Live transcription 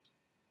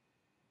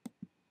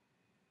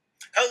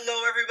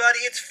Hello, everybody.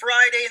 It's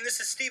Friday, and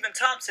this is Stephen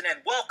Thompson, and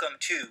welcome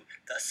to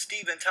the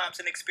Stephen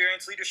Thompson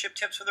Experience Leadership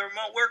Tips for the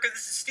Remote Worker.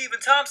 This is Stephen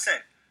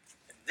Thompson,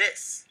 and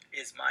this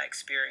is my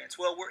experience.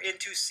 Well, we're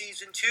into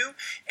Season 2,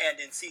 and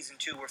in Season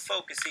 2, we're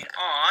focusing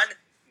on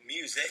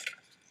music,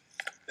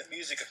 the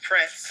music of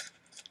Prince,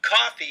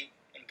 coffee,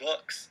 and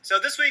books. So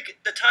this week,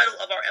 the title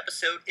of our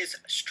episode is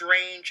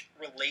Strange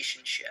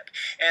Relationship.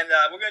 And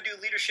we're going to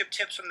do leadership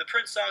tips from the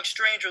Prince song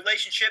Strange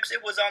Relationships.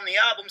 It was on the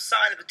album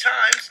Sign of the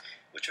Times,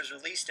 which was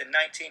released in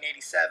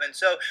 1987.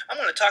 So I'm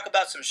going to talk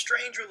about some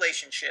strange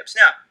relationships.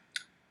 Now,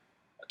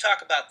 I'll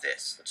talk about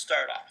this. Let's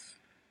start off.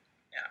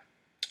 Now,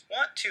 I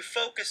want to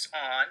focus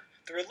on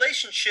the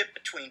relationship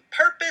between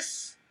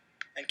purpose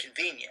and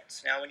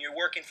convenience. Now, when you're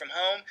working from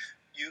home,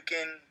 you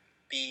can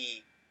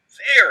be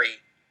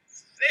very,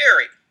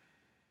 very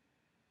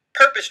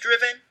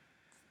purpose-driven,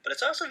 but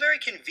it's also very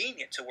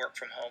convenient to work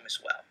from home as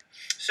well.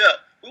 So,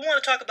 we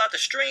want to talk about the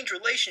strange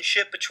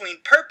relationship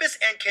between purpose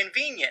and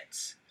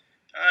convenience.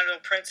 I know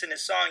Prince in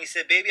his song, he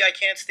said, "Baby, I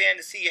can't stand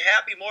to see you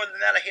happy. More than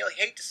that, I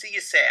hate to see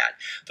you sad."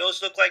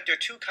 Those look like they're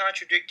two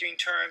contradicting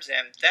terms,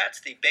 and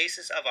that's the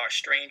basis of our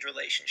strange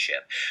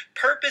relationship.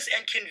 Purpose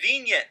and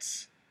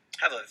convenience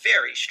have a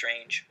very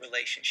strange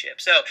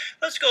relationship. So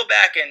let's go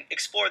back and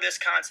explore this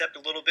concept a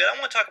little bit. I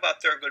want to talk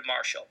about Thurgood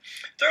Marshall.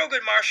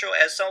 Thurgood Marshall,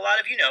 as a lot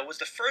of you know, was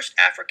the first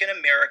African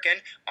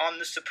American on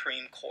the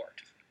Supreme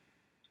Court.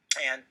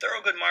 And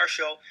Thurgood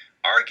Marshall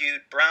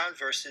argued Brown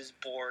versus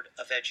Board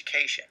of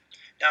Education.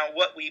 Now,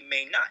 what we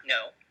may not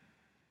know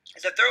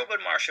is that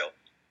Thurgood Marshall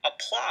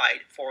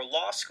applied for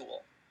law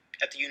school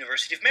at the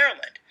University of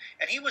Maryland,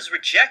 and he was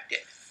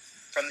rejected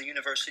from the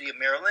University of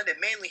Maryland,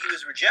 and mainly he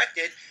was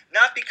rejected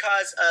not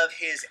because of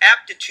his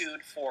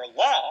aptitude for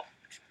law,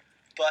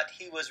 but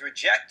he was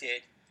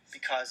rejected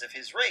because of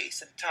his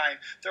race. At the time,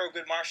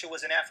 Thurgood Marshall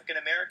was an African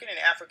American, and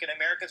African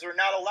Americans were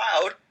not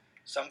allowed.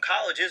 Some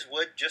colleges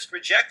would just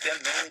reject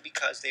them mainly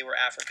because they were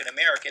African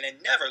American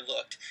and never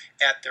looked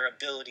at their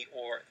ability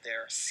or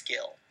their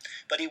skill.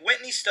 But he went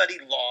and he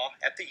studied law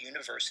at the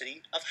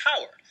University of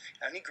Howard,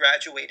 and he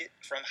graduated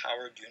from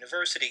Howard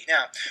University.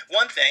 Now,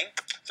 one thing,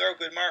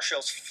 Thurgood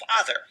Marshall's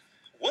father,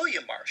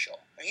 William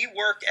Marshall, he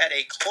worked at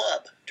a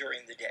club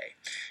during the day,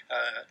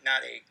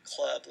 not a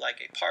club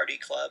like a party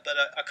club, but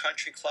a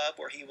country club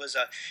where he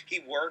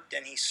worked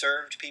and he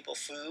served people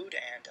food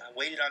and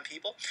waited on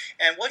people.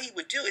 And what he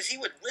would do is he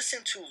would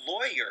listen to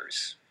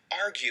lawyers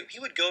argue. He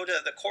would go to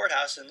the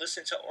courthouse and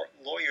listen to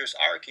lawyers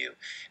argue,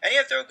 and he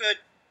had Thurgood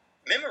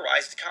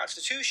memorize the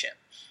Constitution.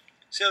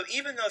 So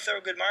even though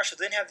Thurgood Marshall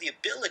didn't have the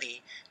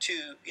ability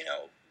to,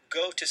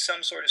 go to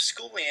some sort of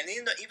schooling, and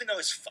even though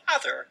his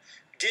father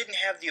didn't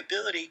have the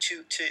ability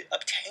to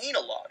obtain a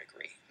law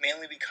degree,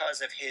 mainly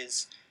because of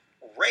his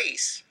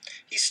race,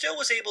 he still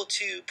was able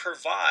to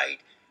provide,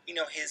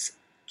 his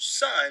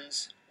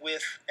sons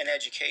with an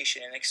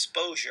education and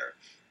exposure,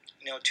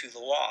 to the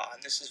law.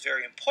 And this is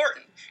very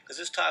important because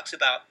this talks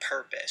about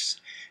purpose.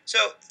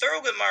 So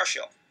Thurgood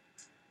Marshall,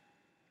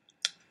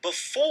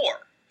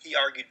 before he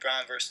argued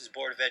Brown versus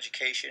Board of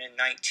Education in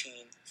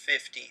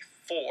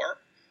 1954,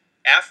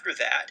 after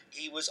that,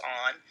 he was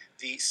on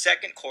the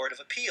Second Court of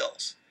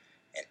Appeals.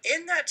 And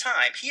in that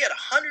time, he had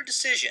 100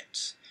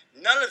 decisions.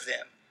 None of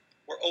them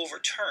were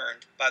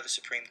overturned by the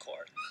Supreme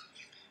Court.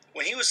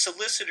 When he was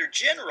Solicitor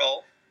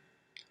General,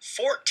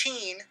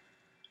 14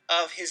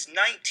 of his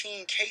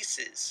 19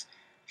 cases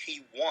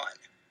he won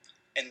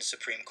in the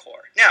Supreme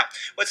Court. Now,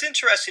 what's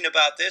interesting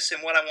about this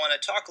and what I want to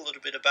talk a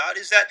little bit about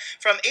is that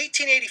from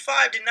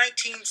 1885 to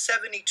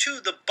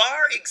 1972, the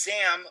bar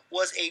exam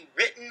was a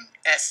written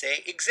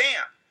essay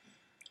exam.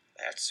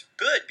 That's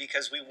good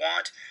because we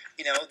want,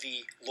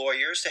 the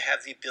lawyers to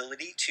have the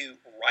ability to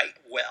write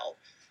well.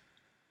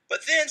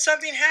 But then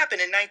something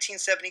happened in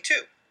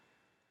 1972.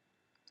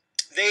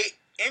 They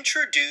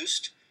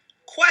introduced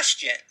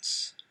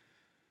questions,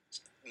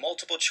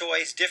 multiple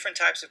choice, different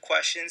types of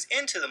questions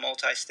into the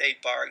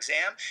multi-state bar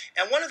exam.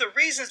 And one of the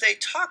reasons they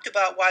talked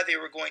about why they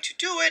were going to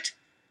do it,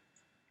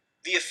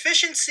 the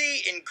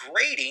efficiency in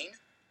grading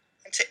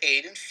and to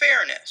aid in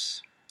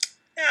fairness.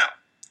 Now,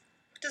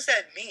 what does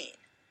that mean?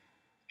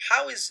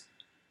 How is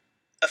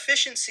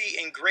efficiency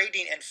in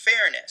grading and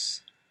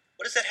fairness,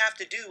 what does that have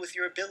to do with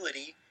your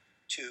ability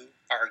to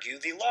argue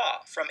the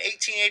law? From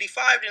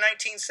 1885 to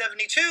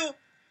 1972,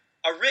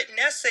 a written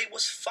essay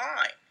was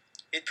fine.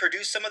 It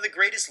produced some of the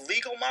greatest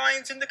legal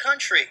minds in the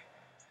country.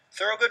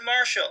 Thurgood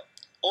Marshall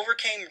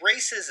overcame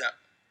racism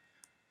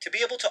to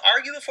be able to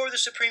argue before the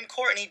Supreme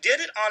Court, and he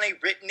did it on a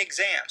written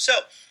exam.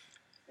 So,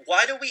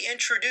 why do we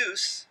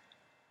introduce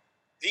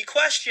the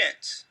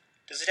questions?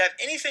 Does it have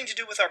anything to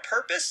do with our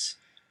purpose?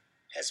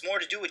 It has more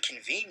to do with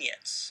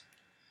convenience.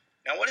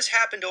 Now, what has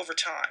happened over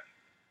time?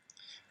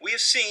 We have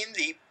seen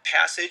the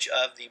passage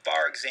of the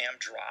bar exam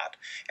drop,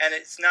 and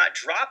it's not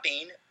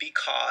dropping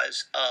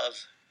because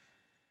of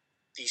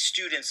the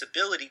student's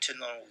ability to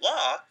know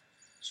law.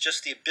 It's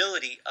just the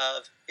ability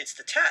of, it's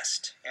the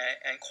test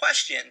and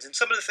questions and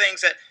some of the things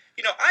that,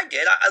 I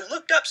did. I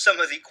looked up some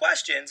of the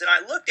questions, and I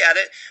looked at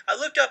it. I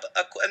looked up,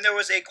 and there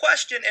was a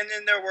question, and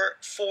then there were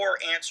 4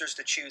 answers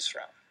to choose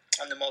from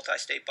on the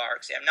multi-state bar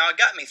exam. Now, it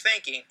got me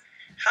thinking,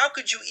 how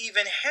could you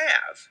even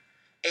have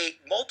a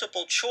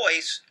multiple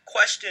choice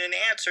question and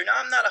answer? Now,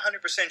 I'm not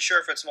 100% sure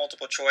if it's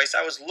multiple choice.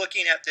 I was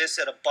looking at this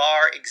at a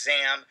bar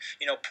exam,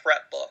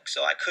 prep book,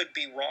 so I could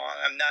be wrong.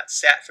 I'm not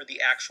sat for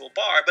the actual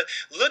bar, but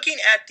looking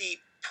at the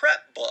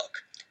prep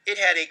book, it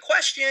had a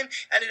question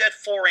and it had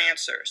 4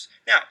 answers.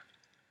 Now,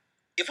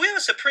 if we have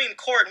a Supreme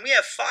Court and we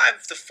have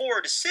 5 to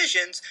 4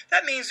 decisions,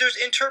 that means there's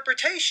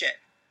interpretation.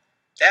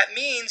 That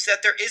means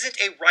that there isn't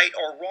a right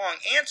or wrong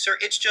answer.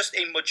 It's just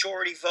a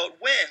majority vote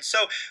win.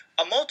 So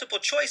a multiple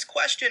choice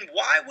question,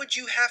 why would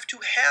you have to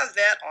have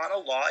that on a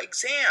law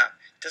exam?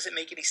 Doesn't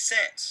make any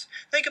sense.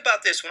 Think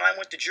about this. When I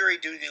went to jury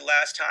duty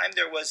last time,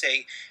 there was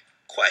a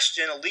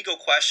question, a legal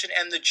question,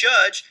 and the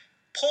judge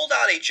pulled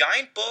out a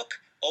giant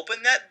book,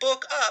 opened that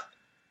book up,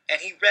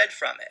 and he read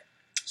from it.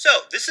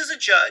 So this is a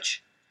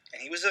judge,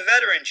 and he was a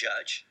veteran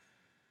judge.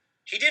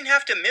 He didn't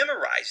have to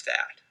memorize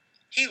that.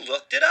 He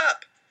looked it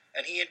up,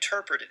 and he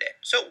interpreted it.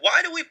 So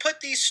why do we put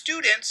these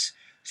students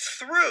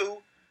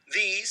through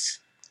these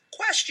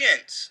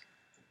questions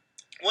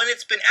when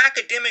it's been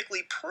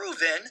academically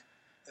proven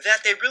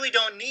that they really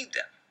don't need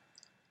them?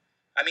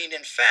 I mean,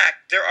 in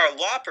fact, there are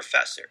law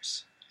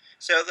professors.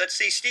 So let's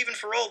see, Stephen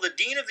Farrell, the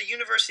dean of the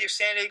University of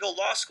San Diego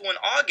Law School in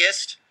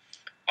August,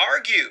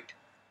 argued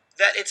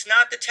that it's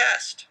not the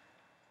test.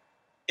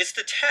 It's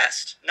the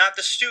test, not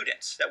the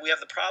students, that we have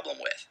the problem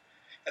with.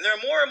 And there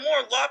are more and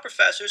more law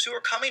professors who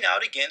are coming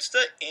out against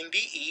the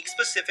MBE,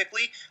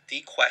 specifically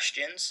the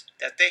questions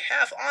that they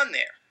have on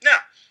there.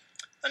 Now,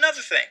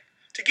 another thing,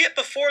 to get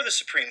before the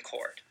Supreme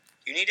Court,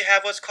 you need to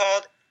have what's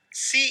called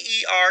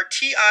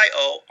CERTIORARI.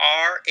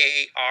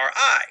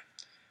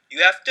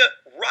 You have to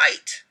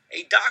write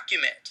a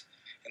document,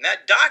 and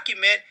that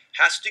document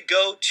has to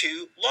go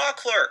to law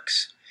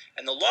clerks.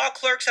 And the law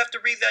clerks have to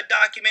read that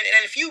document,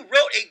 and if you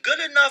wrote a good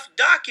enough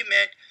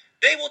document,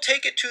 they will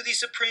take it to the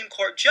Supreme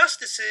Court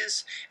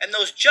justices, and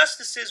those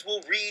justices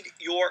will read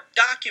your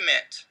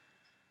document.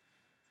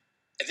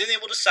 And then they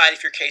will decide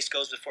if your case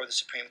goes before the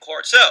Supreme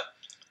Court. So,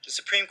 the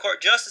Supreme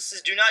Court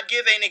justices do not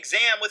give an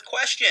exam with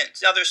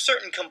questions. Now, there's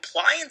certain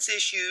compliance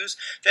issues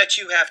that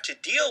you have to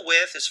deal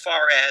with as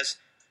far as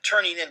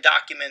turning in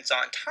documents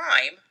on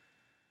time,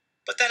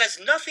 but that has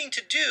nothing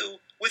to do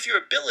with your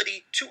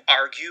ability to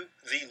argue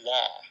the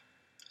law.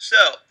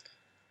 So,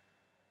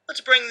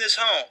 let's bring this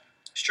home.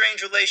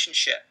 Strange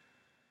relationship.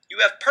 You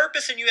have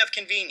purpose and you have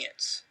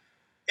convenience.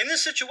 In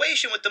this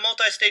situation with the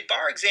multi-state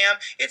bar exam,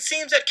 it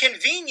seems that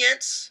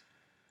convenience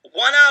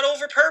won out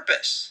over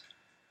purpose.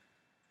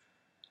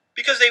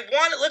 Because they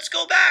wanted, let's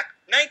go back,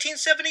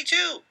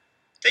 1972.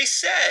 They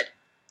said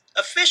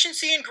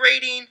efficiency in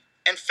grading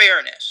and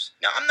fairness.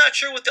 Now, I'm not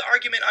sure what the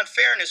argument on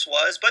fairness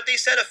was, but they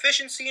said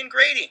efficiency in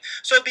grading.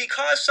 So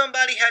because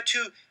somebody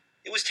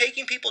it was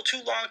taking people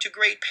too long to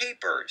grade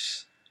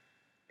papers,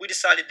 we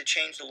decided to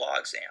change the law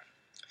exam.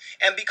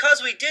 And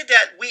because we did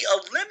that, we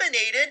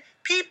eliminated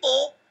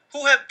people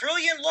who have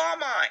brilliant law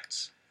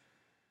minds.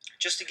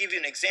 Just to give you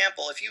an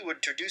example, if you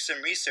would to do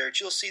some research,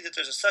 you'll see that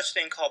there's a such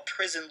thing called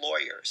prison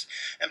lawyers.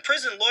 And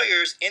prison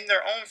lawyers, in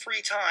their own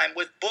free time,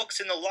 with books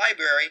in the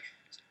library,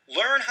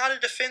 learn how to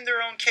defend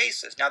their own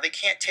cases. Now, they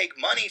can't take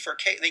money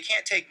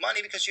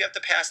because you have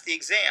to pass the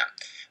exam.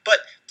 But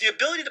the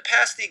ability to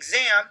pass the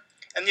exam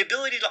and the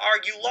ability to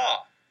argue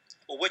law,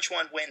 well, which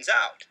one wins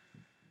out?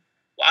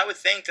 Well, I would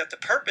think that the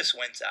purpose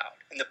wins out.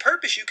 And the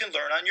purpose you can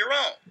learn on your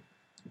own.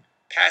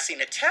 Passing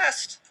a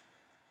test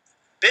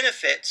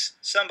benefits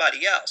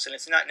somebody else, and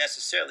it's not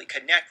necessarily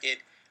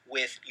connected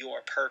with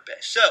your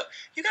purpose. So,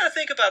 you got to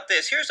think about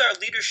this. Here's our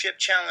leadership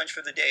challenge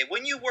for the day.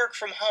 When you work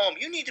from home,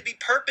 you need to be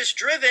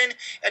purpose-driven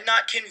and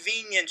not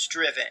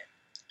convenience-driven.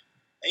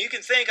 And you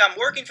can think, I'm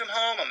working from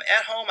home, I'm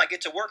at home, I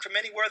get to work from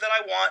anywhere that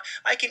I want.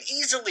 I can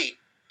easily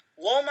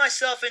lull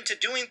myself into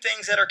doing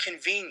things that are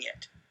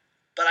convenient.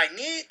 But I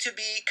need to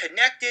be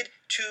connected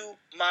to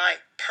my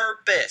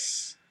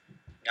purpose.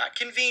 Not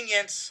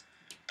convenience,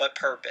 but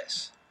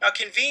purpose. Now,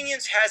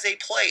 convenience has a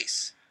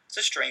place. It's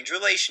a strange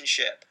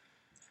relationship.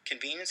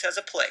 Convenience has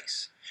a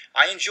place.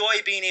 I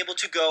enjoy being able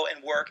to go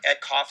and work at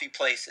coffee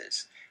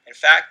places. In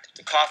fact,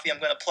 the coffee I'm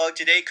going to plug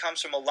today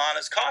comes from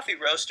Alana's Coffee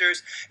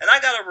Roasters, and I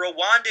got a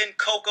Rwandan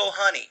cocoa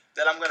honey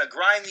that I'm going to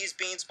grind these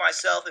beans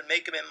myself and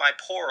make them in my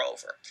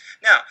pour-over.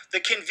 Now, the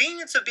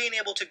convenience of being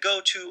able to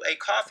go to a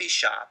coffee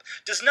shop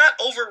does not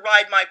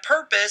override my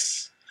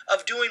purpose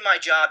of doing my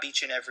job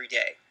each and every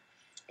day.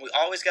 We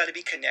always got to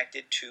be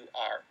connected to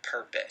our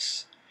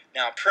purpose.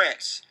 Now,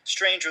 Prince,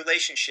 Strange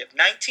Relationship,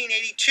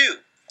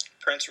 1982,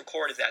 Prince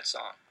recorded that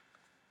song.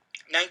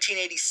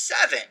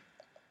 1987,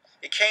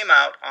 it came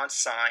out on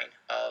Sign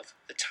of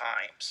the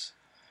Times.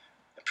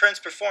 And Prince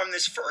performed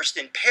this first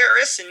in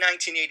Paris in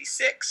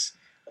 1986.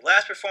 The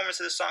last performance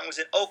of the song was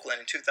in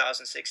Oakland in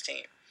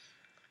 2016.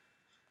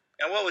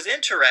 Now, what was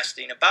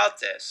interesting about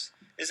this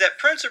is that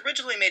Prince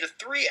originally made a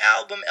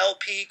 3-album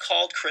LP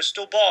called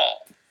Crystal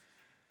Ball.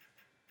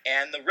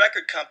 And the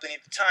record company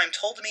at the time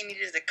told him he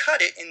needed to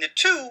cut it into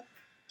 2,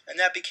 and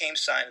that became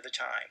Sign of the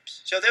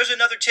Times. So there's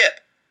another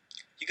tip.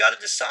 You got to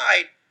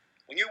decide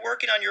when you're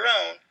working on your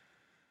own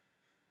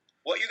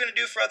what you're going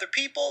to do for other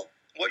people,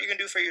 what you're going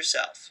to do for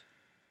yourself.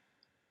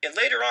 And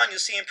later on, you'll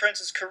see in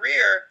Prince's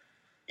career,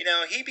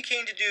 he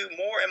began to do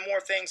more and more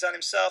things on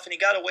himself, and he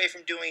got away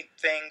from doing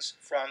things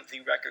from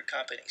the record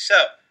company.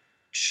 So,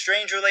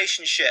 strange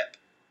relationship.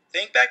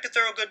 Think back to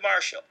Thurgood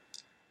Marshall.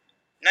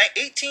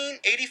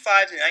 1885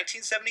 to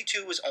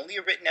 1972 was only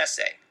a written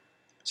essay.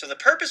 So the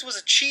purpose was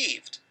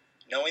achieved,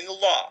 knowing the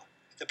law.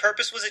 The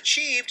purpose was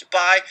achieved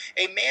by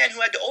a man who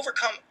had to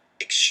overcome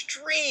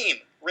extreme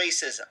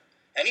racism.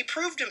 And he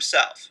proved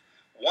himself.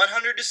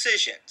 100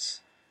 decisions,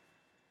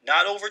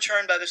 not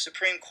overturned by the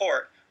Supreme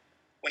Court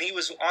when he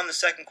was on the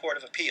Second Court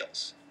of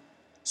Appeals.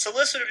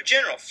 Solicitor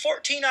General,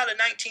 14 out of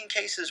 19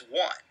 cases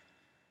won.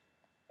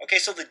 Okay,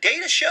 so the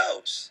data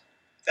shows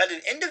that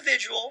an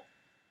individual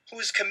who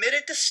is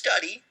committed to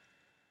study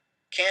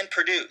can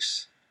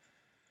produce.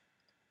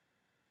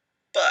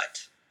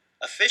 But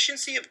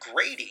efficiency of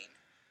grading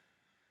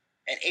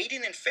and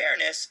aiding in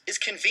fairness is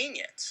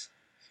convenience.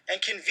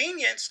 And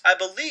convenience, I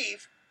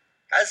believe,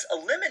 has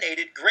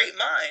eliminated great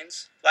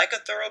minds like a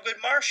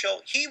Thurgood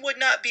Marshall. He would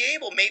not be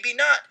able, maybe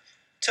not,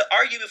 to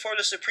argue before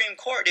the Supreme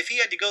Court if he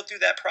had to go through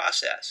that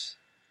process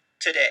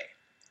today.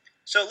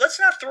 So let's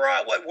not throw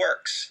out what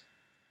works.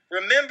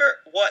 Remember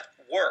what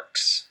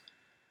works.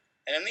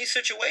 And in these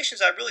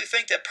situations, I really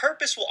think that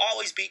purpose will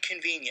always be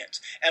convenience.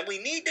 And we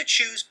need to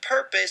choose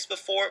purpose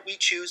before we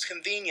choose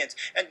convenience.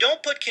 And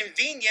don't put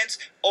convenience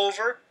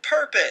over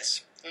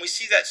purpose. And we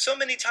see that so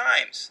many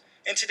times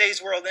in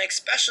today's world, and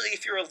especially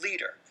if you're a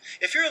leader.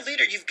 If you're a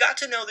leader, you've got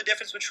to know the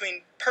difference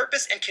between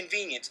purpose and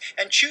convenience.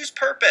 And choose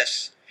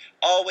purpose.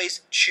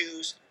 Always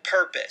choose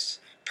purpose.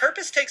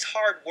 Purpose takes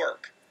hard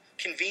work.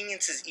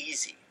 Convenience is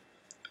easy.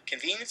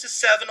 Convenience is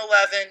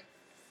 7-Eleven.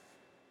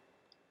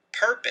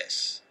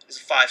 Purpose is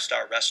a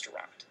 5-star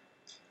restaurant.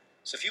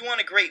 So if you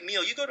want a great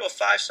meal, you go to a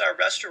 5-star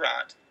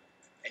restaurant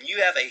and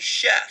you have a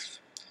chef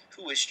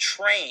who is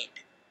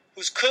trained,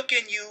 who's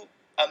cooking you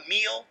a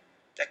meal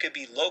that could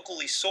be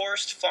locally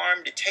sourced,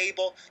 farm to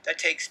table, that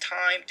takes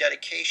time,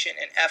 dedication,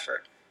 and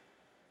effort.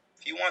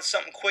 If you want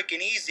something quick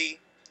and easy,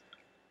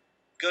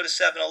 go to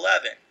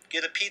 7-Eleven.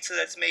 Get a pizza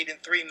that's made in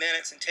 3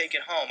 minutes and take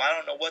it home. I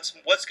don't know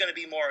what's going to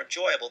be more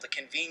enjoyable, the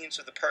convenience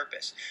or the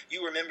purpose.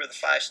 You remember the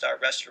 5-star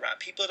restaurant.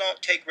 People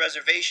don't take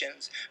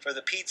reservations for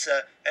the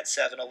pizza at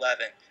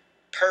 7-Eleven.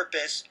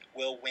 Purpose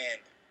will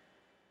win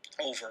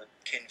over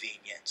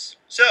convenience.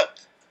 So,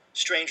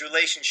 strange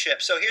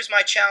relationships. So here's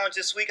my challenge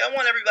this week. I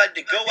want everybody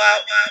to go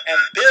out and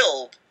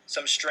build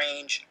some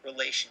strange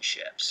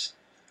relationships.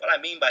 What I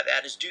mean by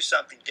that is do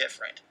something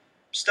different.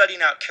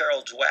 Studying out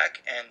Carol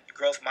Dweck and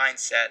growth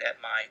mindset at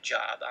my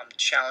job. I'm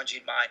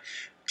challenging my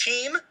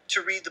team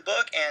to read the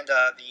book and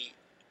the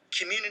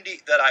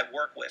community that I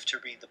work with to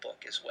read the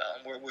book as well.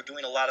 And we're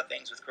doing a lot of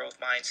things with growth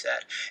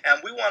mindset.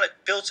 And we want to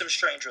build some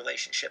strange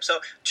relationships.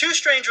 So 2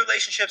 strange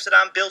relationships that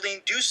I'm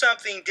building. Do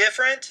something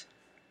different.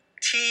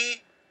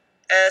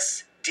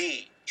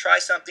 TSD. Try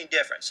something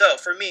different. So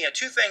for me,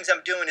 2 things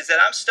I'm doing is that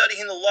I'm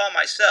studying the law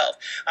myself.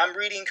 I'm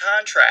reading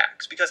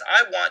contracts because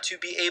I want to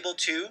be able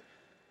to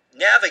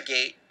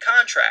navigate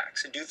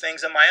contracts and do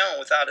things on my own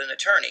without an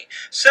attorney.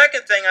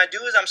 Second thing I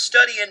do is I'm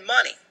studying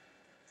money.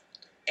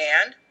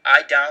 And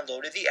I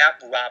downloaded the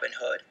app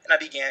Robinhood, and I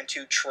began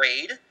to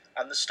trade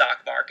on the stock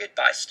market,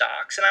 buy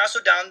stocks, and I also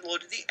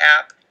downloaded the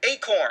app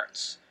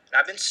Acorns. And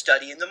I've been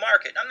studying the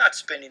market. I'm not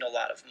spending a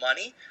lot of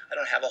money. I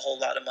don't have a whole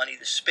lot of money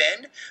to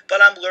spend,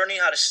 but I'm learning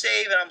how to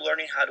save and I'm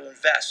learning how to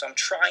invest. So I'm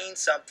trying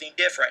something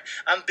different.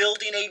 I'm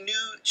building a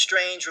new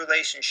strange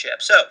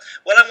relationship. So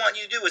what I want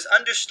you to do is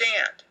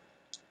understand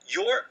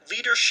your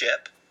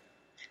leadership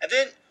and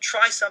then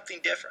try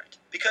something different,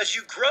 because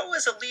you grow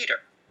as a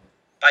leader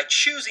by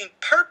choosing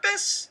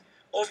purpose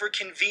over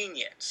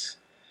convenience.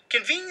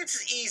 Convenience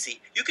is easy.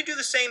 You can do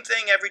the same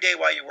thing every day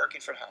while you're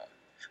working from home.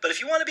 But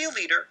if you want to be a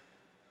leader,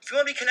 if you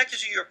want to be connected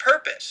to your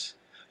purpose,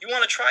 you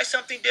want to try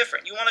something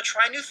different, you want to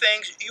try new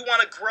things, you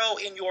want to grow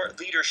in your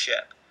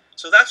leadership.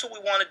 So that's what we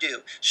want to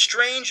do.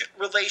 Strange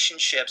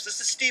relationships. This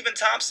is Stephen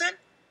Thompson.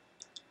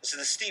 This is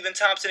the Stephen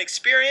Thompson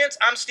Experience.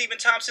 I'm Stephen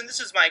Thompson.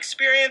 This is my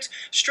experience.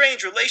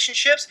 Strange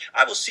relationships.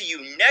 I will see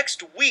you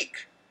next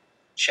week.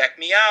 Check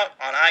me out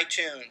on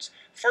iTunes.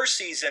 First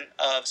season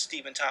of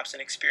Stephen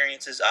Thompson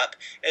Experience is up,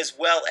 as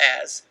well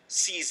as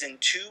Season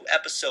 2,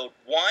 Episode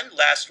 1.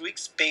 Last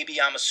week's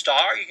Baby I'm a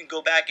Star. You can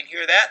go back and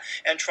hear that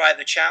and try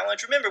the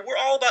challenge. Remember, we're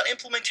all about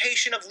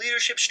implementation of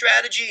leadership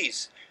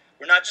strategies.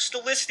 We're not just a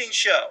listening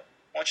show.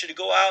 I want you to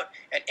go out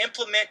and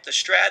implement the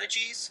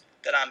strategies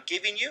that I'm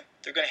giving you.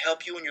 They're going to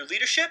help you in your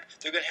leadership.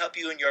 They're going to help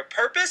you in your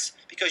purpose,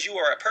 because you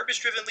are a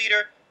purpose-driven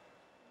leader,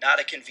 not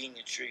a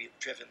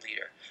convenience-driven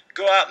leader.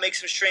 Go out, make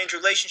some strange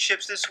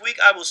relationships this week.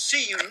 I will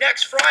see you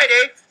next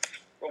Friday,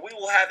 where we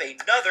will have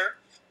another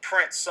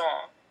Prince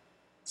song,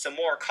 some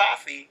more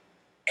coffee,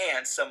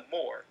 and some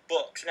more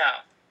books.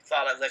 Now,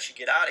 thought I'd let you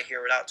get out of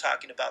here without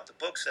talking about the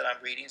books that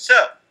I'm reading.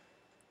 So,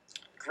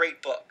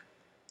 great book.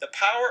 The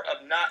Power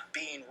of Not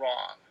Being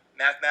Wrong,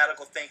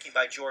 Mathematical Thinking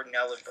by Jordan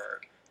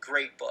Ellenberg.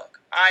 Great book.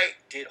 I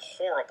did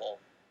horrible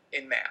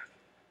in math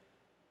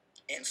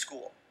in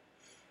school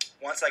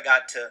once I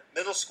got to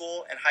middle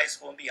school and high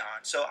school and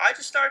beyond. So I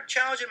just started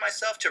challenging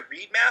myself to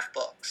read math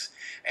books.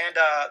 And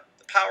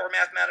The Power of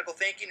Mathematical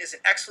Thinking is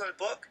an excellent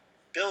book.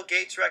 Bill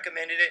Gates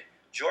recommended it.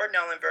 Jordan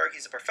Ellenberg,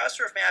 he's a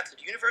professor of math at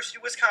the University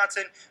of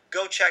Wisconsin.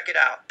 Go check it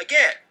out.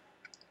 Again,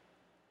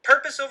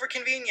 purpose over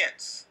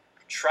convenience.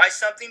 Try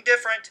something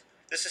different.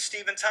 This is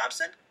Stephen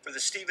Thompson for the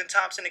Stephen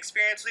Thompson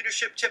Experience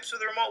Leadership Tips for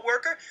the Remote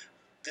Worker.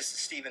 This is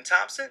Stephen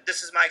Thompson.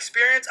 This is my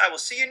experience. I will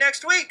see you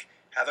next week.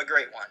 Have a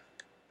great one.